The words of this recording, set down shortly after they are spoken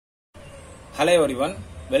Hello everyone,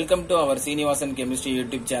 welcome to our Srinivasan Chemistry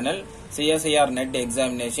YouTube channel, CSIR Net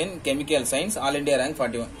Examination, Chemical Science, All India Rank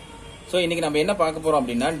 41. So, இன்னைக்கு நம்ம என்ன பார்க்க போறோம்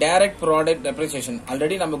அப்படின்னா டைரக்ட் ப்ராடக்ட் ரெப்ரசன்டேஷன்.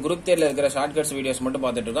 ஆல்ரெடி நம்ம group தேர்ல இருக்கிற ஷார்ட்கட்ஸ் வீடியோஸ் மட்டும்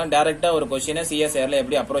பார்த்துட்டு இருக்கோம். டைரக்டா ஒரு क्वेश्चனை CSIRல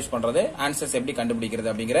எப்படி அப்ரோச் பண்றது, ஆன்சர்ஸ் எப்படி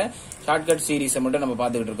கண்டுபிடிக்கிறது அப்படிங்கிற ஷார்ட்கட் சீரிஸ் மட்டும் நம்ம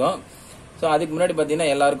பார்த்துட்டு இருக்கோம். சோ அதுக்கு முன்னாடி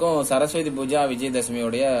பாத்தீங்கன்னா எல்லாருக்கும் சரஸ்வதி பூஜா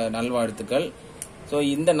விஜயதசமியோட நல்வாழ்த்துக்கள். சோ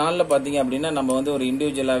இந்த நாள்ல பாத்தீங்க அப்படின்னா நம்ம வந்து ஒரு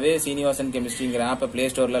இண்டிவிஜுவலாவே சீனிவாசன் கெமிஸ்ட்ரிங்கிற ஆப்பை பிளே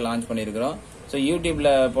ஸ்டோர்ல லான்ச் பண்ணிருக்கிறோம். சோ யூடியூப்ல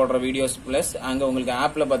போடுற வீடியோஸ் பிளஸ் அங்க உங்களுக்கு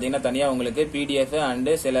ஆப்ல பாத்தீங்கன்னா தனியா உங்களுக்கு PDF அண்ட்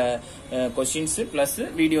சில கொஸ்டின்ஸ் பிளஸ்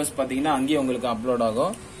வீடியோஸ் பாத்தீங்கன்னா அங்கேயும் உங்களுக்கு அப்லோட்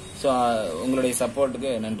ஆகும். சோ உங்களுடைய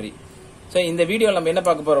சப்போர்ட்டுக்கு நன்றி. சோ இந்த வீடியோல நம்ம என்ன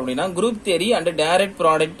பார்க்க போறோம் அப்படின்னா group theory and direct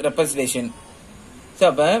product representation. So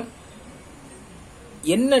அப்ப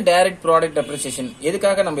என்ன டைரக்ட் ப்ராடக்ட் ரெப்ரசன்டேஷன்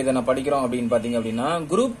எதுக்காக நம்ம இதை படிக்கிறோம் அப்படின்னு பாத்தீங்க அப்படின்னா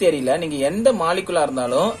குரூப் தியரியில நீங்க எந்த மாலிகுலா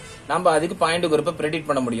இருந்தாலும் நம்ம அதுக்கு பாயிண்ட் குரூப்பை பிரெடிக்ட்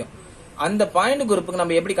பண்ண முடியும். அந்த பாயிண்ட் குரூப்புக்கு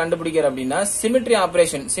நம்ம எப்படி கண்டுபிடிக்கிறோம் அப்படின்னா சிமெட்ரி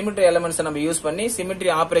ஆபரேஷன், சிமெட்ரி எலமெண்ட்ஸ் நம்ம யூஸ் பண்ணி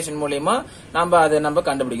சிமெட்ரி ஆபரேஷன் மூலமா நம்ம அதை நம்ம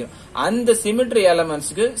கண்டுபிடிக்கிறோம். அந்த சிமெட்ரி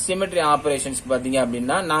எலமெண்ட்ஸ்க்கு சிமெட்ரி ஆபரேஷன்ஸ்க்கு பாத்தீங்க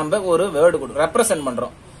அப்படின்னா நாம ஒரு வேர்டு ரெப்ரசென்ட்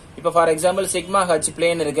பண்றோம். இப்ப for example sigma H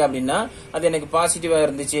plane இருக்கு அப்படின்னா அது எனக்கு பாசிட்டிவா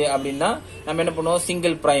இருந்துச்சு அப்படின்னா நம்ம என்ன பண்ணுவோம்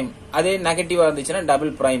சிங்கிள் பிரைம், அதே நெகட்டிவா இருந்துச்சுன்னா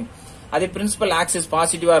டபுள் பிரைம். அதே பிரின்சிபல் ஆக்சிஸ்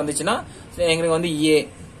பாசிட்டிவா இருந்துச்சுன்னா எங்களுக்கு வந்து ஏ,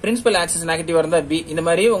 பிரின்சிபல் ஆக்சிஸ் நெகட்டிவா இருந்தா பி. இந்த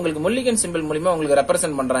மாதிரி உங்களுக்கு முல்லிகன் சிம்பிள் மூலமா உங்களுக்கு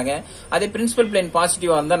ரெப்ரசென்ட் பண்றாங்க. அதே பிரின்சிபல் பிளேன்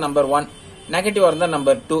பாசிட்டிவா இருந்தா நம்பர் 1, நெகட்டிவா இருந்தா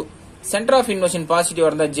நம்பர் 2, சென்டர் ஆஃப் இன்வர்ஷன் பாசிட்டிவா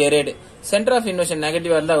இருந்தா ஜெரேட், சென்டர் ஆஃப் இன்வர்ஷன்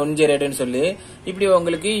நெகட்டிவா இருந்தா உன்ஜெரேட்னு சொல்லி இப்படி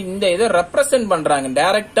உங்களுக்கு இந்த இதை ரெப்ரசென்ட் பண்றாங்க.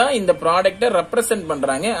 டைரக்டா இந்த ப்ராடக்ட்டை ரெப்ரசென்ட்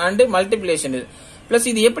பண்றாங்க. அண்ட் மல்டிப்ளிகேஷன் பிளஸ்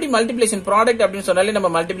இது எப்படி மல்டிப்ளிகேஷன் ப்ராடக்ட் அப்படின்னு சொன்னாலே நம்ம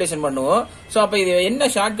மல்டிப்ளிகேஷன் பண்ணுவோம். சோ அப்ப இது என்ன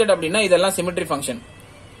ஷார்ட்கட் அப்படின்னா இதெல்லாம் சிமெட்ரி ஃபங்க்ஷன்.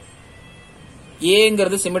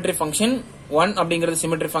 ஏங்கிறது சிமெட்ரி ஃபங்க்ஷன், 1 அப்படிங்கிறது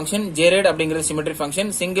சிமெட்ரி ஃபங்க்ஷன், ஜெரேட் அப்படிங்கிறது symmetry function,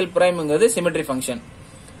 single பிரைம்ங்கிறது symmetry function.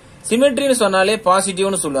 சிமெட்ரின்னு சொன்னாலே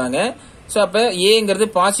பாசிட்டிவ்னு சொல்லுவாங்க. சோ அப்ப ஏங்கிறது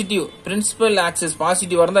பாசிட்டிவ், பிரின்சிபல் ஆக்சிஸ்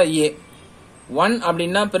பாசிட்டிவா இருந்தா ஏ, 1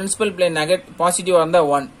 அப்படின்னா பிரின்சிபல் பிளேன் பாசிட்டிவா இருந்தா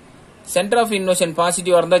 1, சென்டர் ஆஃப் இன்வர்ஷன்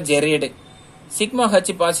பாசிட்டிவா இருந்தா ஜெரேட், சிக்மா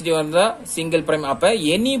ஹச் பாசிட்டிவா இருந்தா சிங்கிள் பிரைம். அப்ப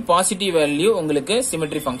எனி பாசிட்டிவ் வேல்யூ உங்களுக்கு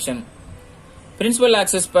சிமெட்ரி ஃபங்க்ஷன். பிரின்சிபல்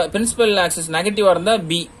ஆக்சிஸ் நெகட்டிவா இருந்தா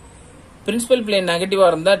பி, பிரின்சிபல் பிளேன் நெகட்டிவா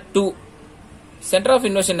இருந்தா 2, சென்டர் ஆஃப்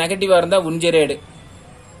இன்வர்ஷன் நெகட்டிவா இருந்தா உன்ஜெரேட்,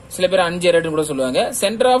 சில பேர் அன்ஜெரேட் கூட சொல்லுவாங்க.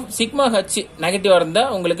 சென்டர் ஆஃப் சிக்மா ஹச் நெகட்டிவா இருந்தா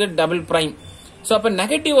உங்களுக்கு டபுள் பிரைம். சோ அப்ப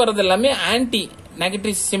நெகட்டிவ் வரது எல்லாமே ஆன்டி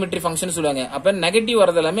நெகட்டிவ் சிமெட்ரி ஃபங்க்ஷன் சொல்லுவாங்க. அப்ப நெகட்டிவ்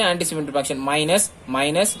வரது எல்லாமே anti symmetry function. Minus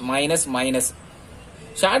minus minus minus.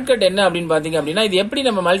 Shortcut என்ன அப்படின்னு பாத்தீங்க அப்படின்னா இது எப்படி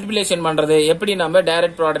நம்ம மல்டிப்ளிகேஷன் பண்றது, எப்படி நம்ம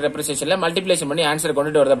டைரக்ட் ப்ராடக்ட் ரெப்ரசன்டேஷன்ல மல்டிப்ளிகேஷன் பண்ணி ஆன்சர்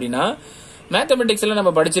கொண்டுட்டு வருது அப்படின்னா மேத்தமெட்டிக்ஸ்ல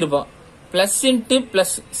நம்ம படிச்சிருப்போம். Plus into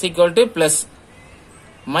plus equal to plus,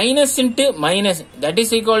 minus into minus that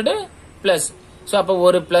is equal to plus. So அப்ப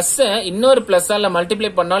ஒரு பிளஸ் இன்னொரு பிளஸால மல்டிப்ளை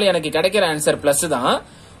பண்ணாலும் எனக்கு கிடைக்கிற ஆன்சர் பிளஸ் தான்.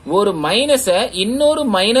 ஒரு மைனஸ இன்னொரு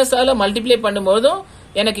மைனஸால மல்டிப்ளை பண்ணும்போதும்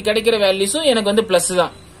எனக்கு கிடைக்கிற வேல்யூஸும் எனக்கு வந்து பிளஸ்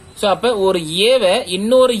தான். சோ அப்ப ஒரு ஏவை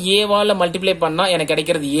இன்னொரு ஏவால மல்டிப்ளை பண்ணா எனக்கு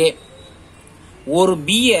கிடைக்கிறது ஏ, ஒரு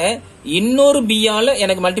பிய இன்னொரு பியால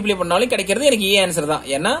எனக்கு மல்டிப்ளை பண்ணாலும் கிடைக்கிறது எனக்கு ஏ ஆன்சர் தான்.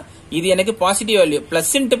 ஏன்னா இது எனக்கு positive value,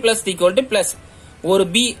 plus into plus equal to plus. ஒரு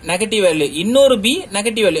பி நெகட்டிவ் வேல்யூ, இன்னொரு B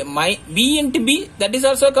negative value, B into be that is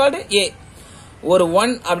also called ஏ. ஒரு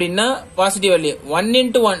 1 அப்படின்னா positive value, 1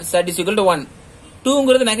 into 1 that is equal to 1,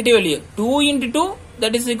 2ங்கிறது negative value, 2 into 2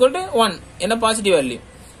 that is equal to 1 என்ன positive value.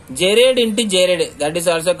 ஜெரேட் into ஜெரேட் that is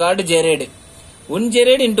also called ஜெரேட்,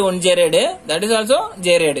 உன்ஜெரேட் into உன்ஜெரேட் that is also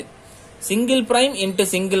ஜெரேட், single prime into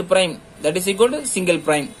single prime that is equal to single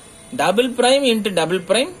prime, double prime into double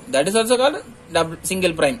prime that is also called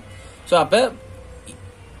single prime. So அப்ப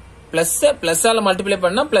plus பிளஸால multiply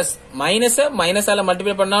பண்ணா plus, மைனஸால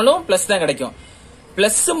multiply பண்ணாலும் plus தான் கிடைக்கும்.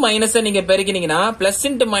 Plus minus நீங்க பெருக்கினீங்கன்னா plus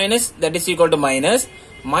into minus that is equal to minus,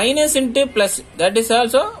 minus into plus that is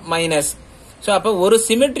also minus. So அப்ப ஒரு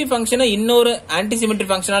symmetry ஃபங்க்ஷனை இன்னொரு ஆன்டி சிமெட்ரி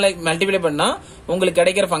ஃபங்க்ஷனால மல்டிப்ளை பண்ணா உங்களுக்கு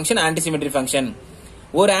கிடைக்கிற ஃபங்க்ஷன் ஆன்டி சிமெட்ரி ஃபங்க்ஷன்.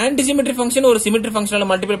 ஒரு ஆன்டி சிமெட்ரி ஃபங்க்ஷன் ஒரு சிமெட்ரி ஃபங்க்ஷனால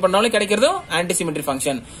மல்டிப்ளை பண்ணாலும் கிடைக்கிறதும் ஆன்டி சிமெட்ரி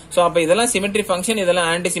ஃபங்க்ஷன். சோ அப்ப இதெல்லாம் சிமெட்ரி ஃபங்க்ஷன், இதெல்லாம்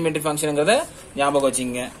ஆன்டி சிமெட்ரி ஃபங்க்ஷன்ங்கறத ஞாபகம்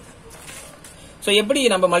வச்சுங்க. சோ எப்படி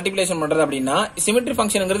நம்ம மல்டிப்ளிகேஷன் பண்றது அப்படின்னா symmetry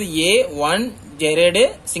ஃபங்க்ஷன்ங்கிறது A 1 ஜெரேட்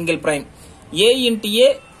single prime, A into A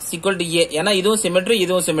equal to ஏ, ஏன்னா இதுவும் சிமெட்ரி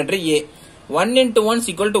இதுவும் symmetry. A 1 into 1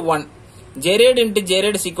 equal to 1, ஜெரேட் into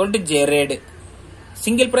ஜெரேட் equal to ஜெரேட்,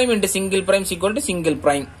 single prime into single prime equal to single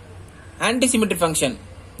prime. Anti symmetry function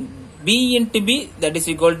b into b that is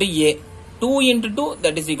equal to a, 2 into 2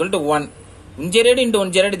 that is equal to 1, ungerade into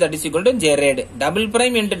ungerade that is equal to gerade, double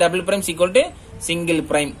prime into double prime is equal to single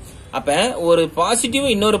prime. அப்ப ஒரு positive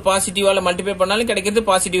இன்னொரு பாசிட்டிவால multiply பண்ணாலும் கிடைக்கிறது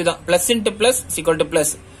positive தான். Plus into plus is equal to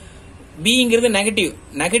plus. பிங்கிறது negative,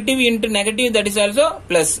 negative into negative that is also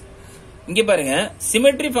plus. இங்க பாருங்க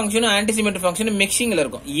symmetry ஃபங்க்ஷனும் anti symmetry ஃபங்க்ஷனும் மிக்சிங்ல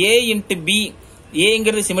இருக்கும். a into b,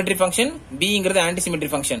 ஏங்கிறது சிமெட்ரி ஃபங்க்ஷன், பிங்கிறது ஆன்டி சிமெட்ரி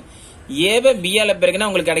ஃபங்க்ஷன். ஏவை பியால பெருக்கினா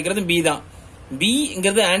உங்களுக்கு கிடைக்கிறது b தான்.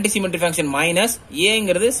 பிங்கிறது ஆன்டி சிமெட்ரி ஃபங்க்ஷன் மைனஸ்,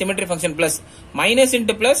 ஏங்கிறது symmetry function plus. Minus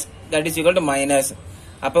into plus that is equal to minus.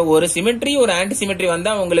 அப்ப ஒரு சிமெட்ரி ஒரு ஆன்டி சிமெட்ரி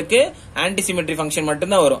வந்தா உங்களுக்கு ஆன்டி சிமெட்ரி ஃபங்க்ஷன்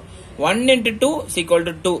மட்டும் தான் வரும். 1 into 2 is equal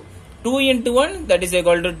to 2. 2 into 1 that is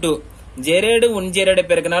equal to 2. ஜெரேடு உன்ஜெரேடு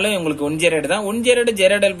பெருக்கினாலும் உங்களுக்கு உன்ஜெரேடு தான், உன்ஜெரேடு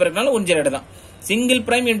ஜெரேடு பெருக்கினாலும் உன்ஜெரேடு தான். Single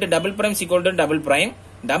prime into double prime equal to double prime,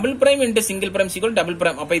 double prime into single prime equal double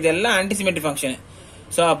prime. அப்ப இதெல்லாம் ஆன்டி சிமெட்ரி ஃபங்க்ஷன்.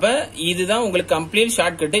 சோ அப்ப இதுதான் உங்களுக்கு கம்ப்ளீட்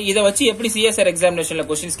ஷார்ட்கட். இதை வச்சு எப்படி CSIR எக்ஸாமினேஷன்ல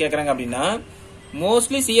கொஸ்டின்ஸ் கேக்குறாங்க அப்படின்னா,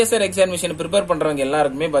 மோஸ்ட்லி CSIR எக்ஸாமினேஷன் ப்ரிப்பேர் பண்றவங்க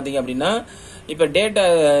எல்லாருக்குமே பாத்தீங்க அப்படின்னா இப்ப டேட்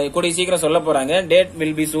கூடிய சீக்கிரம் சொல்ல போறாங்க, டேட்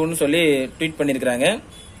வில் பி சூன் சொல்லி ட்வீட் பண்ணிருக்காங்க.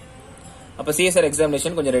 அப்ப CSIR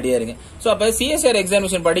எக்ஸாமினேஷன் கொஞ்சம் ரெடியா இருங்க. சோ அப்ப CSIR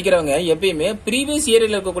எக்ஸாமினேஷன் படிக்கிறவங்க எப்பயுமே ப்ரீவியஸ்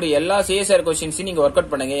இயர்ல இருக்கக்கூடிய எல்லா CSIR கொஸ்டின்ஸ் நீங்க ஒர்க் அவுட்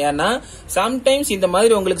பண்ணுங்க. ஏன்னா சம்டைம்ஸ் இந்த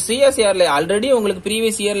மாதிரி உங்களுக்கு CSIRல ஆல்ரெடி உங்களுக்கு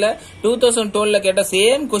ப்ரீவியஸ் இயர்ல 2012ல கேட்ட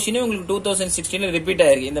சேம் கொஸ்டினே உங்களுக்கு 2016ல ரிப்பீட்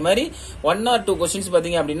ஆயிருக்கு. இந்த மாதிரி 1 or 2 கொஸ்டின்ஸ்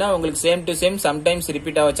பாத்தீங்க அப்படின்னா உங்களுக்கு same to same sometimes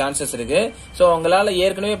repeat ஆக சான்சஸ் இருக்கு. சோ உங்களால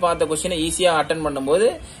ஏற்கனவே பார்த்த கொஸ்டினை ஈஸியா அட்டென்ட் பண்ணும்போது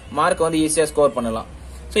மார்க் வந்து ஈஸியா ஸ்கோர் பண்ணலாம்.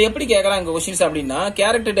 சோ எப்படி கேக்குறாங்க கொஸ்டின்ஸ் அப்படின்னா,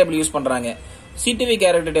 கேரக்டர் டேபிள் யூஸ் பண்றாங்க. CTV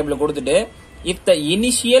character table கொடுத்துட்டு if the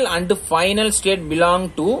initial and final state belong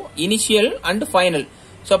to initial and final.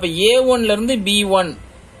 So அப்ப A1 ல இருந்து B1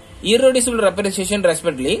 irreducible representation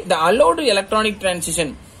respectively the allowed electronic transition.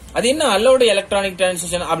 அது என்ன allowed electronic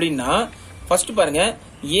transition அப்படின்னா, first பாருங்க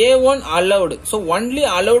A1 allowed, so only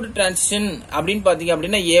allowed transition அப்படின்னு பாத்தீங்க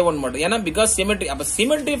அப்படின்னா A1 மட்டும். ஏன்னா பிகாஸ் சிமெட்ரி. அப்ப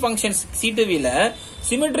சிமெட்ரி ஃபங்க்ஷன்ஸ் CTV ல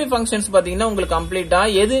சிமெட்ரி ஃபங்க்ஷன்ஸ் பாத்தீங்கன்னா உங்களுக்கு கம்ப்ளீட்டா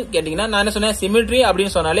எது கேட்டீங்கன்னா, நான் என்ன சொன்னேன், சிமெட்ரி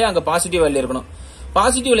அப்படின்னு சொன்னாலே அங்க பாசிட்டிவ் வேல்யூ இருக்கணும்.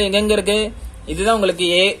 பாசிட்டிவ்ல எங்க இருக்கு, இதுதான் உங்களுக்கு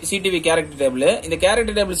CTV கேரக்டர் டேபிள். இந்த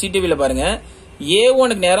கேரக்டர் டேபிள் CTV ல பாருங்க,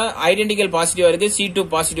 A1 க்கு நேரா ஐடென்டிக்கல் பாசிட்டிவா இருக்கு, C2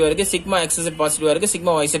 பாசிட்டிவா இருக்கு, சிக்மா XZ பாசிட்டிவா இருக்கு,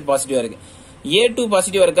 சிக்மா YZ பாசிட்டிவா இருக்கு. A2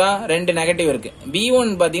 பாசிட்டிவா இருக்கா, 2 நெகட்டிவ் இருக்கு. B1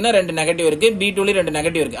 பாத்தீங்கன்னா 2 நெகட்டிவ் இருக்கு, B2 ல 2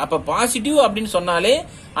 நெகட்டிவ் இருக்கு. அப்ப பாசிட்டிவ் அப்படின்னு சொன்னாலே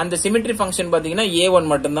அந்த சிமெட்ரி ஃபங்க்ஷன் பாத்தீங்கன்னா A1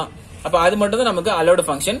 மட்டும் தான். அப்ப அது மட்டும் தான் நமக்கு அலோடு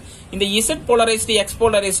ஃபங்க்ஷன். இந்த Z polarised, X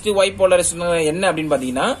polarised, Y polarised என்ன அப்படின்னு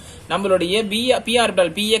பாத்தீங்கன்னா, நம்மளுடைய P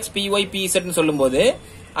orbital PX PY PZ சொல்லும்போது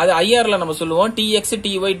அது IRல நம்ம சொல்லுவோம் TX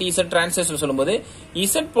TY TZ டிரான்சிஷன் சொல்லும்போது,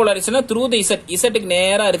 Z போலரைஸ்டுனா through the Z, Z க்கு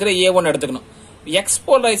நேரா இருக்கிற A1 எடுத்துக்கணும். X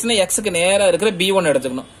போலரைஸ்டுனா X க்கு நேரா இருக்கிற B1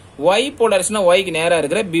 எடுத்துக்கணும். Y போலரைஸ்டுனா Y க்கு நேரா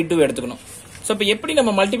இருக்கிற B2 எடுத்துக்கணும். சோ இப்ப எப்படி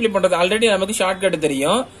நம்ம மல்டிப்ளை பண்றது, ஆல்ரெடி நமக்கு ஷார்ட்கட்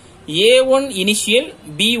தெரியும். A1 initial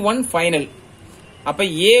B1 final. அப்ப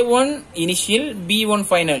A1 இனிஷியல் B1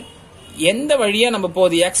 ஃபைனல் எந்த வழியா நம்ம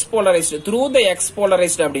போகுது, X polarised, through the X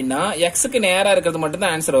polarised அப்படின்னா எக்ஸுக்கு நேரா இருக்கிறது மட்டும்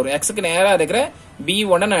தான் ஆன்சர் வரும். எக்ஸுக்கு நேரா இருக்கிற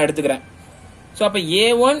B1 நான் எடுத்துக்கிறேன். சோ அப்ப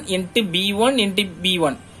A1 into B1 into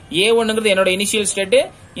B1. A1ங்கிறது என்னோட இனிஷியல் ஸ்டேட்,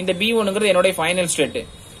 இந்த B1ங்கிறது என்னோட ஃபைனல் ஸ்டேட்.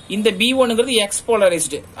 இந்த B1ங்கிறது எக்ஸ்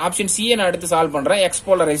போலரைஸ்டு. ஆப்ஷன் C நான் எடுத்து சால்வ் பண்றேன், எக்ஸ்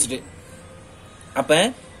போலரைஸ்டு. அப்ப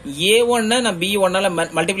A1 நான் B1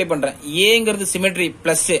 மல்டிப்ளை பண்றேன். Aங்கிறது symmetry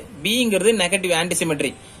plus, Bங்கிறது negative anti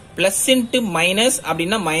symmetry. Plus into minus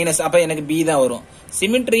அப்படின்னா மைனஸ், அப்ப எனக்கு B தான் வரும்.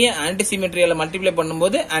 சிமெட்ரிய ஆன்டி சிமெட்ரியால மல்டிப்ளை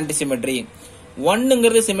பண்ணும்போது ஆன்டி சிமெட்ரி.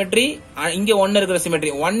 1ங்கிறது சிமெட்ரி, இங்க 1 இருக்கிற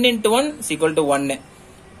symmetry. 1 into 1 is equal to 1.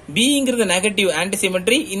 Bங்கிறது negative anti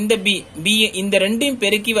symmetry. இந்த B இந்த ரெண்டையும்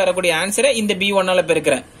பெருக்கி வரக்கூடிய ஆன்சரை இந்த B1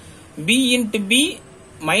 பெருக்கிறேன். B into B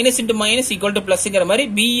minus into minus equal to பிளஸ்ங்கிற மாதிரி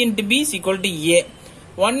B into B is equal to A.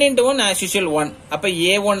 1 into 1 as usual 1. அப்ப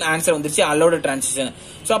A1 ஆன்சர் வந்துருச்சு, allowed transition.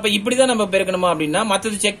 சோ அப்ப இப்படிதான் நம்ம பெருக்கணுமா அப்படின்னா,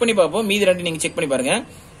 மத்தது செக் பண்ணி பார்ப்போம். மீதி ரெண்டு நீங்க செக் பண்ணி பாருங்க.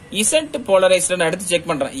 Z போலரைஸ்டு நான் எடுத்து செக்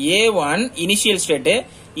பண்றேன். A1 initial state,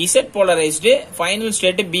 Z polarised final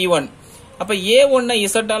state B1. அப்ப A1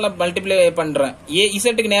 Z ஆல மல்டிப்ளை பண்றேன்.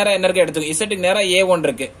 Z க்கு நேரா என்ன இருக்கு எடுத்துக்கோ, Z க்கு நேரா A1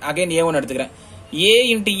 இருக்கு. அகைன் A1 எடுத்துக்கிறேன். A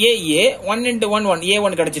into A 1 into 1 1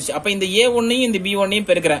 A1 கிடைச்சிருச்சு. அப்ப இந்த A1 இந்த B1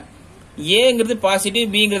 பெருக்கிறேன். Aங்கிறது positive,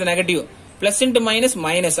 Bங்கிறது negative. Plus into minus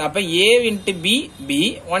minus, அப்ப A into B B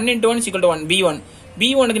 1 into 1 is equal to 1 B1.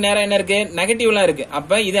 B1க்கு நேரா என்ன இருக்கு, நெகட்டிவ்லாம் இருக்கு.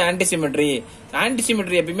 அப்ப இது ஆன்டி சிமெட்ரி. ஆன்டி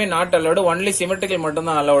சிமெட்ரி எப்பயுமே நாட் அலோடு, ஒன்லி சிமெட்ரிக்கல் மட்டும்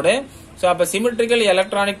தான் அலோடு. சோ அப்ப சிமெட்ரிக்கல்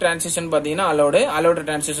எலக்ட்ரானிக் டிரான்சிஷன் பாத்தீங்கன்னா அலோடு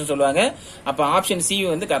டிரான்சிஷன் சொல்லுவாங்க. அப்ப ஆப்ஷன் C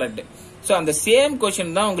வந்து கரெக்ட். சோ அந்த சேம் क्वेश्चन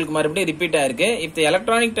தான் உங்களுக்கு மறுபடியும் ரிப்பீட் ஆயிருக்கு. If the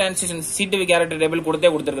electronic transition CTV character table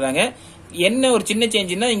கொடுத்திருக்காங்க. என்ன ஒரு சின்ன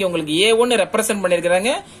சேஞ்ச்னா, இங்க உங்களுக்கு A1 ரெப்ரசென்ட்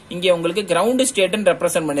பண்ணிருக்காங்க, இங்க உங்களுக்கு கிரவுண்ட் ஸ்டேட்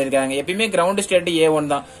ரெப்ரசென்ட் பண்ணிருக்காங்க. எப்பயுமே கிரவுண்ட் ஸ்டேட் A1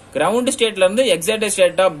 தான். கிரவுண்ட் ஸ்டேட்ல இருந்து எக்ஸைட்டட்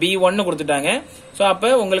ஸ்டேட் ஆஃப் B1 கொடுத்துட்டாங்க. சோ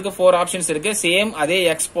அப்ப உங்களுக்கு 4 ஆப்ஷன்ஸ் இருக்கு. சேம் அதே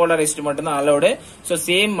எக்ஸ் போலரைஸ்டு மட்டும் தான் அலோடு. சோ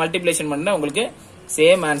சேம் மல்டிப்ளிகேஷன் பண்ணா உங்களுக்கு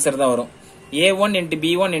சேம் ஆன்சர் தான் வரும். A1 into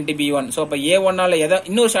B1 into B1. So அப்ப A1 ஆல எதை,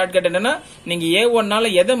 இன்னொரு ஷார்ட்கட் என்னன்னா, நீங்க A1 ஆல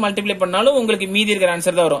எதை மல்டிப்ளை பண்ணாலும் உங்களுக்கு மீதி இருக்கிற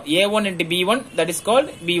ஆன்சர் தான் வரும். A1 into B1 that is called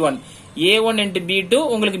B1. A1 into B2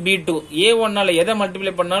 உங்களுக்கு B2. A1 ஆல எதை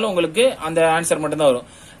மல்டிப்ளை பண்ணாலும் உங்களுக்கு அந்த ஆன்சர் மட்டும் தான் வரும்.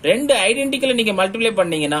 ரெண்டு ஐடென்டிக்கல் நீங்க மல்டிப்ளை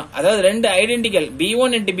பண்ணீங்கன்னா, அதாவது ரெண்டு identical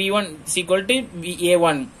B1 into B1 is equal to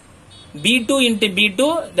A1. B2 into B2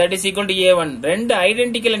 that is equal to A1. ரெண்டு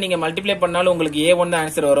ஐடென்டிக்கல் நீங்க மல்டிப்ளை பண்ணாலும் உங்களுக்கு A1 தான்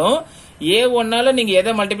ஆன்சர் வரும். A1 ஆல நீங்க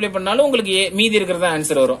எதை மல்டிப்ளை பண்ணாலும் உங்களுக்கு மீதி இருக்கிறது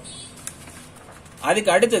ஆன்சர் வரும். அதுக்கு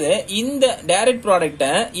அடுத்தது இந்த டைரக்ட் ப்ராடக்ட்ட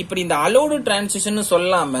இப்படி இந்த அலோடு டிரான்சிஷன்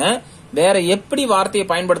சொல்லாம வேற எப்படி வார்த்தையை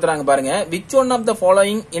பயன்படுத்துறாங்க பாருங்க. which one of the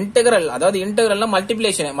following integral, அதாவது இன்டெகிரல்னா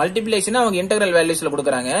மல்டிப்ளிகேஷன் அவங்க இன்டெகிரல் வேல்யூஸ்ல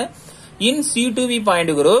கொடுக்கறாங்க. in C2V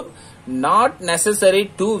point group not necessary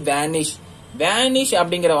to vanish. vanish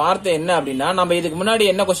அப்படிங்கிற வார்த்தை என்ன அப்படின்னா, நம்ம இதுக்கு முன்னாடி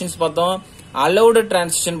என்ன क्वेश्चंस பார்த்தோம், அலோடு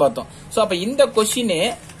டிரான்சிஷன் பார்த்தோம். சோ அப்ப இந்த क्वेश्चन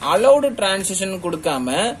அலோடு டிரான்சிஷன் கொடுக்காம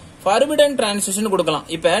forbidden transition கொடுக்கலாம்.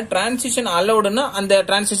 இப்ப transition allowedனா அந்த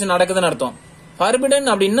transition நடக்குதுன்னு அர்த்தம். forbidden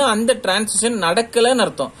அப்படின்னா அந்த transition நடக்கலன்னு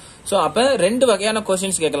அர்த்தம். சோ அப்ப ரெண்டு வகையான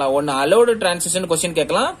क्वेश्चंस கேட்கலாம். ஒன்னு allowed transition क्वेश्चन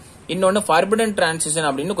கேட்கலாம், இன்னொன்னு forbidden transition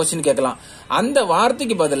அப்படின்னு क्वेश्चन கேட்கலாம். அந்த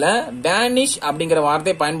வார்த்தைக்கு பதிலா vanish அப்படிங்கிற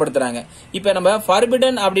வார்த்தையை பயன்படுத்துறாங்க. இப்ப நம்ம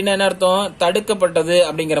forbidden அப்படின்னா என்ன அர்த்தம், தடுக்கப்பட்டது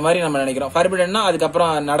அப்படிங்கிற மாதிரி நம்ம நினைக்கிறோம். forbiddenனா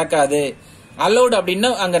அதுக்கப்புறம் நடக்காது, allowed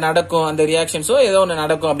அப்படின்னா அங்க நடக்கும், அந்த ரியாக்ஷன்ஸோ ஏதோ ஒன்னு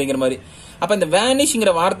நடக்கும் அப்படிங்கிற மாதிரி. அப்ப இந்த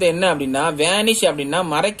வேனிஷ்ங்கிற வார்த்தை என்ன அப்படின்னா, வேனிஷ் அப்படின்னா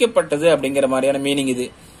மறைக்கப்பட்டது அப்படிங்கிற மாதிரியான மீனிங் இது.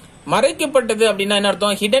 மறைக்கப்பட்டது அப்படின்னா என்ன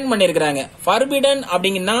அர்த்தம், ஹிடன் பண்ணிருக்காங்க. ஃபர்பிடன்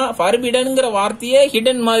அப்படிங்கன்னா ஃபர்பிடன்ங்கிற வார்த்தையே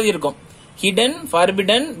ஹிடன் மாதிரி இருக்கும். ஹிடன்,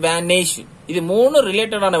 ஃபர்பிடன், வேனிஷ் இது மூணு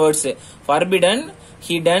ரிலேட்டடான words. Forbidden,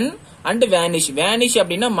 hidden and vanish. Vanish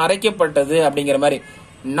அப்படின்னா மறைக்கப்பட்டது அப்படிங்கிற மாதிரி.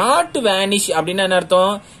 நாட் வேனிஷ் அப்படின்னா என்ன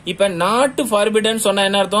அர்த்தம், இப்ப நாட் ஃபர்பிடன் சொன்னா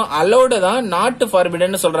என்ன அர்த்தம், அலோடு தான் நாட்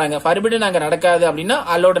ஃபர்பிடன் சொல்றாங்க. ஃபர்பிடன் அங்க நடக்காது அப்படின்னா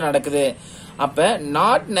அலோடு நடக்குது. அப்ப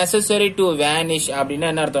நாட் நெசசரி டு வேனிஷ் அப்படின்னா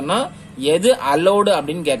என்ன அர்த்தம்னா எது அலோடு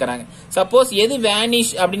அப்படின்னு கேக்குறாங்க. சப்போஸ் எது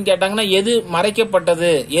வேனிஷ் அப்படின்னு கேட்டாங்கன்னா எது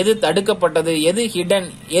மறைக்கப்பட்டது, எது தடுக்கப்பட்டது, எது ஹிடன்,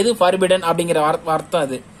 எது ஃபர்பிடன் அப்படிங்கிற அர்த்தம்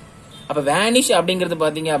அது. அப்ப வேனிஷ் அப்படிங்கறது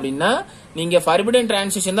பாத்தீங்க அப்படின்னா நீங்க ஃபர்பிடன்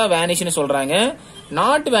டிரான்சிஷன் தான் வேனிஷ்னு சொல்றாங்க.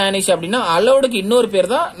 நாட் வேனிஷ் அப்படின்னா அலோடுக்கு இன்னொரு பேர்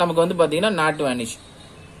தான் நமக்கு வந்து பாத்தீங்கன்னா நாட் வேனிஷ்.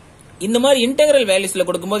 இந்த மாதிரி இன்டெகிரல் வேல்யூஸ்ல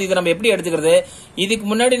கொடுக்கும்போது இதை நம்ம எப்படி எடுத்துக்கிறது, இதுக்கு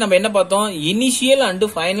முன்னாடி நம்ம என்ன பார்த்தோம், இனிஷியல் அண்ட்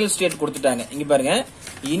ஃபைனல் ஸ்டேட் கொடுத்துட்டாங்க. இங்க பாருங்க,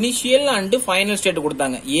 இனிஷியல் அண்ட் ஃபைனல் ஸ்டேட்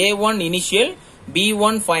கொடுத்தாங்க. A1 initial,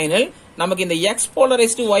 B1 final. நமக்கு இந்த X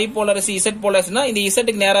polarised, Y polarised, Z போலரைஸ்டுனா இந்த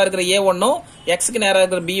Zக்கு நேரா இருக்கிற A1 Xக்கு நேரா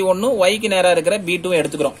இருக்கிற B1 Yக்கு நேரா இருக்கிற B2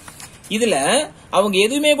 எடுத்துக்கிறோம். இதுல அவங்க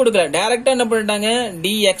எதுவுமே கொடுக்கல, டைரக்டா என்ன பண்ணிட்டாங்க,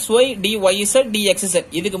 dxy dyz dxz.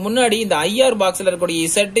 இதுக்கு முன்னாடி இந்த IR பாக்ஸ்ல இருக்கக்கூடிய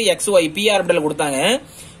Z xy p ஆர்பிடல் கொடுத்தாங்க.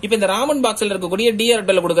 இப்ப இந்த ராமன் பாக்ஸ்ல இருக்கக்கூடிய d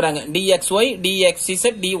ஆர்பிடல் கொடுக்கறாங்க. dxy dxz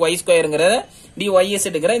dy2ங்கற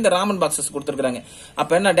dyzங்கற இந்த ராமன் பாக்ஸஸ் கொடுத்திருக்காங்க.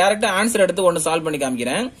 அப்ப நான் டைரக்டா ஆன்சர் எடுத்து ஒன்னு சால்வ் பண்ணி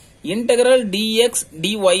காமிக்கிறேன். Integral dx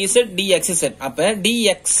dyz dxz. அப்ப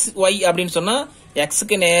dxy அப்படின்னு சொன்னா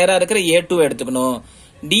xக்கு நேரா இருக்கிற A2 எடுத்துக்கணும்.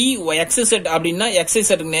 dxz அப்படின்னா xz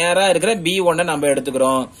க்கு நேரா இருக்கிற B1 நம்ம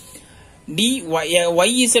எடுத்துக்கிறோம்.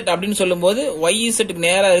 dyz அப்படின்னு சொல்லும்போது yz க்கு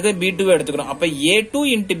நேரா இருக்கிற B2 எடுத்துக்கிறோம். அப்ப A2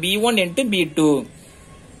 into B1 into B2.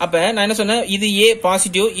 அப்ப நான் என்ன சொன்னேன், இது A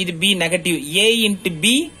பாசிட்டிவ், இது B negative. A into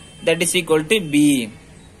B that is equal to B.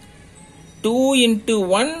 2 into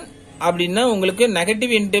 1 அப்படின்னா உங்களுக்கு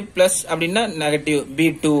நெகட்டிவ் into பிளஸ் அப்படின்னா நெகட்டிவ்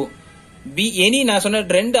B2. B எனி நான் சொன்ன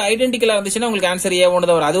ரெண்டு ஐடென்டிக்கலா இருந்துச்சுன்னா உங்களுக்கு ஆன்சர் A1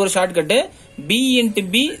 தான் வரும். அது ஒரு short cut. B into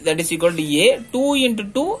B that is equal to A. 2 into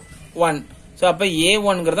 2 1. So அப்ப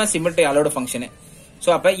A1ங்கறது தான் சிமெட்ரி அலோடு ஃபங்க்ஷன். சோ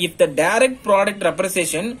அப்ப if the direct product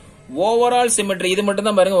representation overall symmetry, இது மட்டும்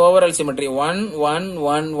தான் பாருங்க overall symmetry 1 1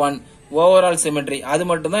 1 1 overall symmetry, அது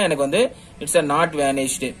மட்டும் தான் எனக்கு வந்து it's a not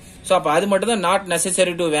vanished. So அப்ப அது மட்டும் தான் not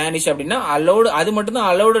necessary to vanish அப்படின்னா allowed, அது மட்டும் தான்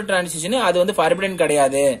allowed transition, அது வந்து forbidden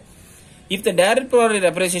கிடையாது. If the direct product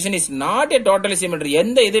representation is not a total symmetry,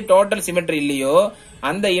 எந்த இது டோட்டல் சிமெட்ரி இல்லையோ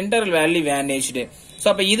அந்த இன்டெகிரல் வேல்யூ vanished. சோ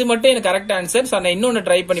அப்ப இது மட்டும் எனக்கு கரெக்ட் ஆன்சர். சோ நான் இன்னொன்னு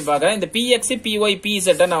ட்ரை பண்ணி பார்க்கறேன். இந்த px py pz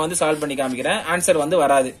நான் வந்து சால்வ் பண்ணி காமிக்கிறேன். ஆன்சர் வந்து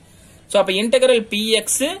வராது. சோ அப்ப இன்டெகிரல் px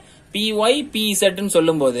py pz ன்னு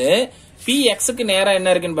சொல்லும்போது px க்கு நேரா என்ன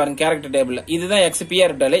இருக்குன்னு பாருங்க கேரக்டர் டேபிள்ல. இதுதான் x p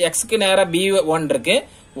ஆர்பிடல். x க்கு நேரா b1 இருக்கு,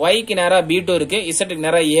 y க்கு நேரா b2 இருக்கு, z க்கு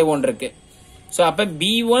நேரா a1 இருக்கு. சோ அப்ப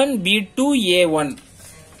b1 b2 a1.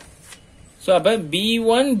 சோ அப்ப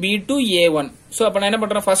b1 b2 a1. சோ அப்ப நான் என்ன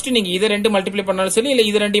பண்றேன், ஃபர்ஸ்ட் நீங்க இத ரெண்டு மல்டிப்ளை பண்ணாலும் சரி இல்ல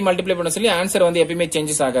இது ரெண்டையும் மல்டிப்ளை பண்ணாலும் சரி ஆன்சர் வந்து எப்பவுமே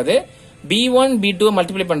சேஞ்சஸ் ஆகாது. b1 b2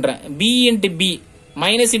 மல்டிப்ளை பண்றேன். b into b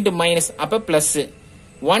minus into minus அப்ப பிளஸ்,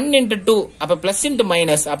 1 into 2 அப்ப பிளஸ் into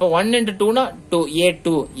மைனஸ் அப்ப 1 into 2 னா 2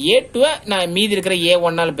 a2. a2 நான் மீதி இருக்கிற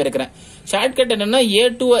a1 ஆல பெருக்குறேன். ஷார்ட் கட் என்னன்னா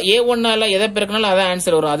a2 a1 ஆல எதை பெருக்கினாலும் அதான்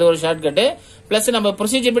ஆன்சர் வரும். அது ஒரு ஷார்ட் கட். பிளஸ் நம்ம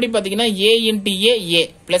ப்ரொசீஜர் படி பாத்தீங்கன்னா a into a a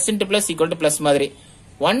plus into plus equal to plus மாதிரி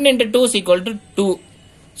 1 into 2 is equal to 2.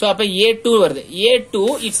 So அப்ப A2 வருது. A2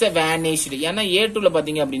 it's a vanished. ஏன்னா A2ல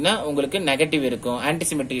பாத்தீங்க அப்படின்னா உங்களுக்கு நெகட்டிவ் இருக்கும்,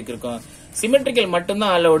 ஆன்டிசிமெட்ரிக் இருக்கும். சிமெட்ரிக்கல்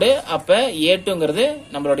மட்டும்தான் அலோடு. அப்ப A2ங்கிறது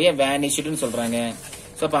நம்மளுடைய வேனிஷ்டுன்னு சொல்றாங்க.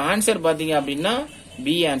 சோ அப்ப ஆன்சர் பாத்தீங்க அப்படின்னா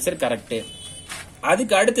பி ஆன்சர் கரெக்ட்.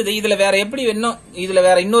 அதுக்கு அடுத்தது இதுல வேற எப்படி வேணும், இதுல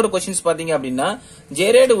வேற இன்னொரு கொஸ்டின்ஸ் பாத்தீங்க அப்படின்னா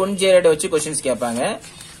ஜெரேடு ஒன் ஜெரேடு வச்சு கொஸ்டின்ஸ் கேட்பாங்க.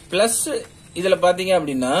 பிளஸ் இதுல பாத்தீங்க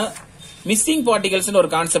அப்படின்னா மிஸ்ஸிங் பார்ட்டிகல்ஸ் ஒரு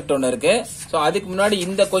கான்செப்ட் ஒன்னு இருக்கு. சோ அதுக்கு முன்னாடி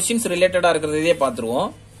இந்த கொஸ்டின்ஸ் ரிலேட்டடா இருக்கிறதே பாத்துருவோம்.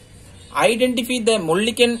 Identify the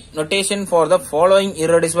மொல்லிகன் notation for the following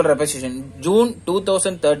irreducible representation. June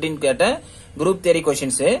 2013 கேட்ட குரூப் தியரி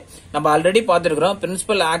கொஸ்டின்ஸ் நம்ம ஆல்ரெடி பாத்துருக்கோம்.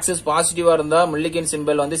 பிரின்சிபல் ஆக்சிஸ் பாசிட்டிவா இருந்தா மொல்லிகன்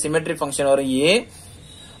சிம்பிள் வந்து சிமெட்ரி ஃபங்க்ஷன் வரும் A.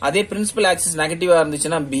 அதே பிரின்சிபல் ஆக்சிஸ் நெகட்டிவா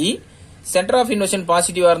இருந்துச்சுன்னா B. சென்டர் ஆஃப் இன்வர்ஷன்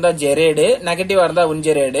பாசிட்டிவா இருந்தா ஜெரேடு, நெகட்டிவா இருந்தா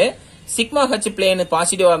உன்ஜெரேடு. சிக்மா ஹச் பிளேன்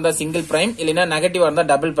பாசிட்டிவா இருந்தா சிங்கிள் பிரைம், இல்லைன்னா நெகட்டிவா இருந்தா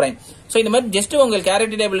டபுள் பிரைம். சோ இந்த மாதிரி ஜஸ்ட் உங்க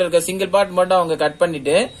கேரக்டர் டேபிள் இருக்க சிங்கிள் பார்ட் மட்டும் அவங்க கட்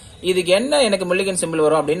பண்ணிட்டு இதுக்கு என்ன எனக்கு மொல்லிகன் சிம்பிள்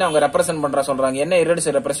வரும் அப்படின்னு அவங்க ரெப்ரசென்ட் பண்ற சொல்றாங்க. என்ன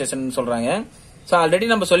irreducible representation சொல்றாங்க. சோ ஆல்ரெடி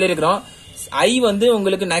நம்ம சொல்லிருக்கிறோம். I வந்து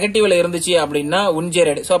உங்களுக்கு நெகட்டிவ்ல இருந்துச்சு அப்படின்னா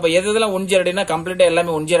உன்ஜெரேடு. சோ அப்ப எதெல்லாம் உன்ஜெரேடுனா கம்ப்ளீட்டா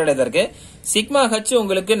எல்லாமே உன்ஜெரேடா தான் இருக்கு. சிக்மா ஹச்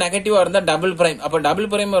உங்களுக்கு நெகட்டிவா இருந்தா டபுள் பிரைம். அப்ப டபுள்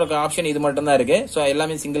பிரைம் ஒரு ஆப்ஷன் இது மட்டும் தான் இருக்கு. சோ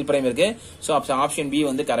எல்லாமே சிங்கிள் பிரைம் இருக்கு. சோ ஆப்ஷன் பி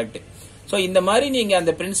வந்து கரெக்ட். சோ இந்த மாதிரி நீங்க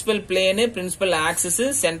அந்த principal plane, principal axis,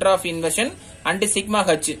 centre of inversion and sigma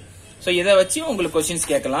H, so இதை வச்சு உங்களுக்கு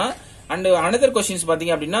கொஸ்டின்ஸ் கேட்கலாம். அண்ட் அனதர் கொஸ்டின்ஸ்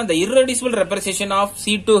பாத்தீங்க அப்படின்னா the irreducible representation of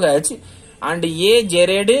C2H and A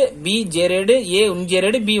ஜெரேடு, B ஜெரேடு, A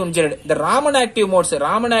உன்ஜெரேடு, B உன்ஜெரேடு. இந்த ராமன் ஆக்டிவ்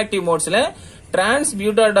மோட்ஸ்ல டிரான்ஸ்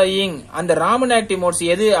பியூட்டாடையிங் அந்த ராமன் ஆக்டிவ் மோட்ஸ்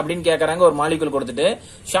எது அப்படின்னு கேக்குறாங்க. ஒரு மாலிகுல் கொடுத்துட்டு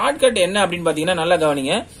ஷார்ட்கட் என்ன அப்படின்னு பாத்தீங்கன்னா நல்லா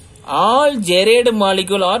கவனிங்க. All ஜெரேடு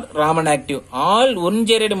molecule R Raman active, all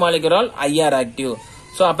உன்ஜெரேடு molecule R IR active.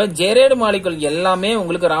 So அப்ப ஜெரேடு மாலிகுல் எல்லாமே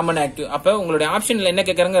உங்களுக்கு ராமன் ஆக்டிவ். அப்ப உங்களுடைய ஆப்ஷன்ல என்ன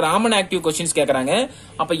கேக்குறாங்க, ராமன் ஆக்டிவ் கொஸ்டின்ஸ் கேக்குறாங்க.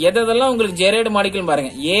 அப்ப எதெல்லாம் உங்களுக்கு ஜெரேடு மாலிகுல்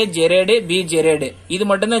பாருங்க. A ஜெரேடு, B ஜெரேடு, இது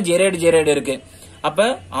மட்டும் தான் ஜெரேடு இருக்கு. அப்ப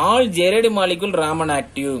ஆல் ஜெரேடு மாலிகுல் ராமன்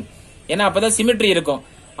ஆக்டிவ். ஏன்னா அப்பதான் சிமெட்ரி இருக்கும்.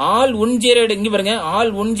 ஆல் உன்ஜெரேடு இங்க பாருங்க,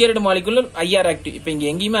 ஆல் உன்ஜெரேடு மாலிகுல் IR ஆக்டிவ். இப்ப இங்க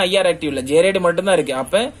எங்கேயுமே IR ஆக்டிவ் இல்ல, ஜெரேடு மட்டும் தான் இருக்கு.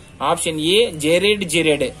 அப்ப ஆப்ஷன் A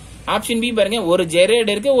ஜெரேடு. ஆப்ஷன் B பாருங்க, ஒரு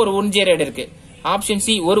ஜெரேடு இருக்கு, ஒரு உன்ஜெரேடு இருக்கு. ஆப்ஷன்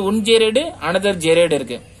சி ஒரு உன்ஜெரேடு அனதர் ஜெரேடு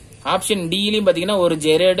இருக்கு. ஆப்ஷன் டிலயும் பாத்தீங்கன்னா ஒரு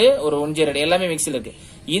ஜெரேடு ஒரு உன்ஜெரேடு எல்லாமே மிக்ஸ்ல இருக்கு.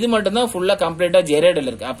 இது மட்டும் தான் ஃபுல்லா கம்ப்ளீட்டா ஜெரேடுல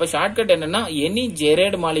இருக்கு. அப்ப ஷார்ட்கட் என்னன்னா any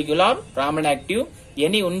ஜெரேடு molecular Raman active,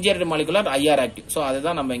 any உன்ஜெரேடு molecular IR active. So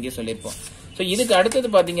அதுதான் நம்ம இங்க சொல்லிருப்போம். சோ இதுக்கு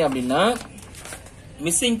அடுத்தது பாத்தீங்க அப்படின்னா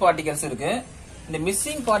மிஸ்ஸிங் பார்ட்டிகல்ஸ் இருக்கு. இந்த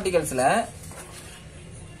மிஸ்ஸிங் பார்ட்டிகல்ஸ்ல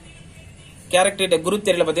கேரக்டர் குரூப்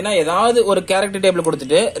தெரியல பாத்தீங்கன்னா ஏதாவது ஒரு கேரக்டர் டேபிள்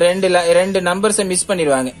கொடுத்துட்டு ரெண்டு நம்பர்ஸ் மிஸ்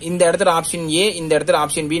பண்ணிடுவாங்க. இந்த இடத்துல ஆப்ஷன் ஏ, இந்த இடத்துல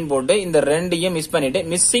ஆப்ஷன் பி போட்டு இந்த ரெண்டையும் மிஸ் பண்ணிட்டு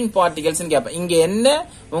மிஸ்ஸிங் பார்ட்டிகல்ஸ் கேட்பேன். இங்க என்ன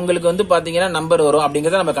உங்களுக்கு வந்து பாத்தீங்கன்னா நம்பர் வரும்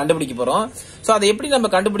அப்படிங்கறத நம்ம கண்டுபிடிக்க போறோம். சோ அதை எப்படி நம்ம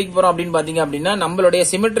கண்டுபிடிக்க போறோம் அப்படின்னு பாத்தீங்க அப்படின்னா நம்மளுடைய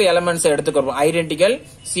சிமெட்ரி எலமெண்ட்ஸ் எடுத்துக்கிறோம். Identical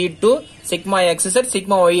C2 sigma XZ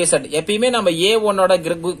sigma YZ. எப்பயுமே நம்ம A1ஓட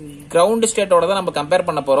கிரவுண்ட் ஸ்டேட்டோட தான் நம்ம கம்பேர்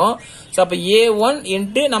பண்ண போறோம். சோ அப்ப A1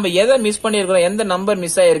 இன்ட்டு நம்ம எதை மிஸ் பண்ணிருக்கோம், எந்த நம்பர்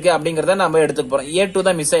மிஸ் ஆயிருக்கு அப்படிங்கறத நம்ம எடுத்துக்க போறோம். A2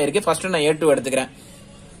 தான் மிஸ் ஆயிருக்கு. ஃபர்ஸ்ட் நான் A2 எடுத்துக்கிறேன்.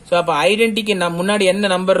 சோ அப்ப ஐடென்டிக்கு முன்னாடி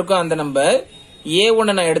என்ன நம்பர் இருக்கோ அந்த நம்பர்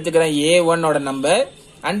A1 நான் எடுத்துக்கிறேன். A1 ஓட நம்பர்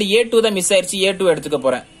அண்ட் A2 தான் மிஸ் ஆயிருச்சு. A2 எடுத்துக்க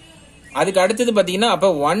போறேன். அதுக்கு அடுத்தது பாத்தீங்கன்னா அப்ப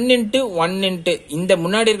 1 இன்ட்டு 1 இன்ட்டு இந்த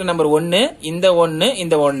முன்னாடி இருக்க நம்பர் 1, இந்த 1,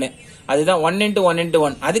 இந்த 1, அதுதான் 1 இன்ட்டு 1 இன்ட்டு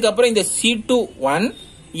 1. அதுக்கப்புறம் இந்த C2 1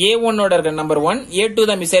 A1 ஓட இருக்க நம்பர் 1, A2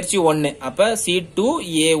 தான் மிஸ் ஆயிருச்சு 1. அப்ப C2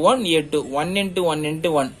 A1 A2 1 into 1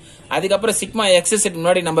 into 1. அதுக்கப்புறம் சிக்மா XZ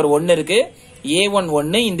முன்னாடி நம்பர் 1 இருக்கு. A1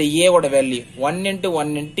 1, இந்த A ஓட வேல்யூ 1 இன்ட்டு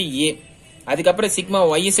 1 இன்ட்டு A. அதுக்கப்புறம் சிக்மா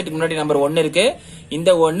YZ முன்னாடி நம்பர் 1 இருக்கு.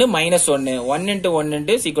 இந்த 1 minus 1 1 into 1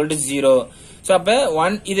 into equal to 0. So அப்ப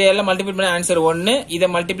 1 இதெல்லாம் மல்டிப்ளை பண்ண ஆன்சர் 1, இதை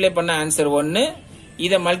மல்டிப்ளை பண்ண ஆன்சர் 1,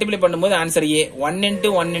 இதை மல்டிப்ளை பண்ணும்போது answer A. 1 into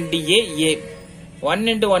 1 into A 1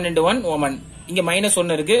 into 1 into 1 1. இங்க மைனஸ்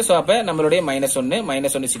 1 இருக்கு. சோ அப்ப நம்மளுடைய மைனஸ் 1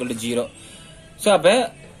 ஈக்குவல் டு 0. சோ அப்ப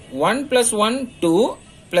 1 plus 1 2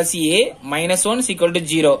 plus A minus 1 equal to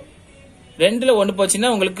 0. ரெண்டுல 1 போச்சுன்னா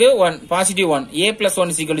உங்களுக்கு 1 positive 1. A plus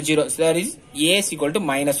 1 equal to 0. That is A equal to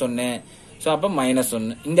minus 1. So அப்ப minus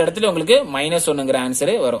 1 இந்த இடத்துல உங்களுக்கு மைனஸ் 1ங்கிற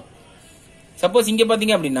ஆன்சர் வரும். சப்போஸ் இங்க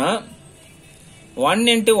பாத்தீங்க அப்படின்னா 1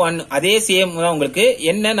 இன்ட்டு 1 அதே சேம் தான் உங்களுக்கு.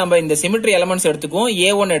 என்ன நம்ம இந்த சிமெட்ரி எலமெண்ட்ஸ் எடுத்துக்குவோம்,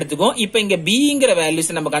 A1 எடுத்துக்குவோம். இப்ப இங்க Bங்கிற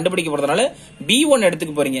வேல்யூஸ் நம்ம கண்டுபிடிக்க போறதுனால B1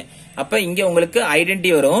 எடுத்துக்க போறீங்க. அப்ப இங்க உங்களுக்கு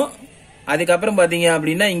ஐடென்டி வரும். அதுக்கப்புறம் பாத்தீங்க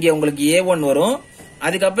அப்படின்னா இங்க உங்களுக்கு A1 வரும்.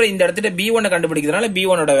 அதுக்கப்புறம் இந்த இடத்துல B1 கண்டுபிடிக்கிறதுனால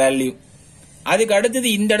B1 ஓட வேல்யூ. அதுக்கு அடுத்தது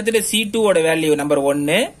இந்த இடத்துல C2 ஓட வேல்யூ நம்பர்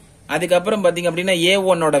 1. அதுக்கப்புறம் பாத்தீங்க அப்படின்னா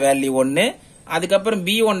A1 ஓட வேல்யூ 1. அதுக்கப்புறம்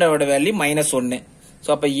B1 ஓட வேல்யூ மைனஸ் 1. சோ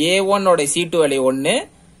அப்ப A1 ஓட C2 வேல்யூ 1,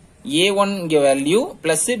 A1 இங்க வேல்யூ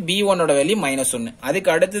பிளஸ் B1 ஓட வேல்யூ மைனஸ் 1. அதுக்கு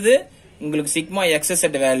அடுத்தது உங்களுக்கு சிக்மா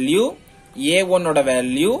XZ வேல்யூ A1 ஓட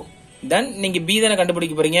வேல்யூ தென் நீங்க B தானே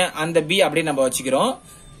கண்டுபிடிக்க போறீங்க அந்த B அப்படி நம்ம வச்சுக்கிறோம்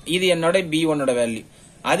இது என்னோட B1 ஓட வேல்யூ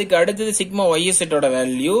அதுக்கு அடுத்தது சிக்மா YZ ஓட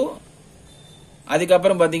வேல்யூ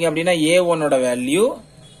அதுக்கப்புறம் பாத்தீங்க அப்படின்னா A1 ஓட வேல்யூ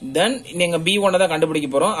தென் நீங்க B1 தான் கண்டுபிடிக்க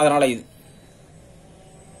போறோம் அதனால இது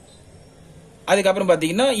அதுக்கப்புறம்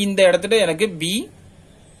பாத்தீங்கன்னா இந்த இடத்துல எனக்கு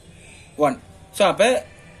B1 சோ அப்ப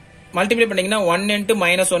மல்டிப்ளை பண்ணீங்கன்னா 1 into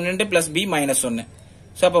 -1 into plus B minus 1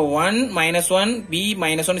 so அப்ப 1 minus 1 B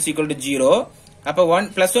minus 1 is equal to 0 அப்ப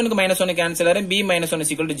 1 plus 1 க்கு -1 கேன்சல் ஆகும் B minus 1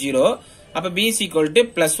 is equal to 0 அப்ப B is equal to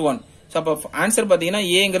plus 1 so அப்ப ஆன்சர் பாத்தீங்கன்னா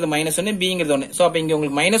A ங்கிறது -1 B ங்கிறது 1 சோ அப்ப இங்க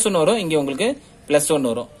உங்களுக்கு -1 வரும் இங்க உங்களுக்கு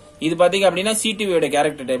 +1 வரும் இது பாத்தீங்க அப்படின்னா CTV ஓட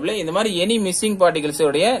கேரக்டர் டேபிள் இந்த மாதிரி எனி மிஸ்ஸிங் பார்ட்டிகல்ஸ்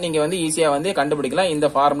உடைய நீங்க வந்து ஈஸியா வந்து கண்டுபிடிக்கலாம் இந்த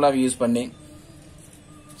ஃபார்முலாவை யூஸ் பண்ணி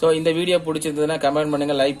சோ இந்த வீடியோ பிடிச்சிருந்ததுன்னா கமெண்ட்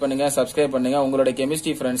பண்ணுங்க லைக் பண்ணுங்க சப்ஸ்கிரைப் பண்ணுங்க உங்களோட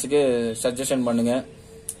கெமிஸ்ட்ரி ஃப்ரெண்ட்ஸ்க்கு சஜஷன் பண்ணுங்க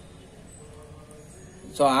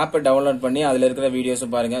சோ ஆப் டவுன்லோட் பண்ணி அதுல இருக்கிற வீடியோஸ்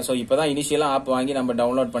பாருங்க சோ இப்பதான் இனிஷியலா ஆப் வாங்கி நம்ம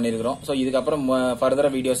டவுன்லோட் பண்ணிருக்கிறோம் சோ இதுக்கப்புறம்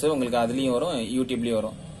ஃபர்தரா வீடியோஸ் உங்களுக்கு அதுலயும் வரும் யூடியூப்லயும்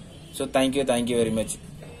வரும் சோ தேங்க்யூ வெரி மச்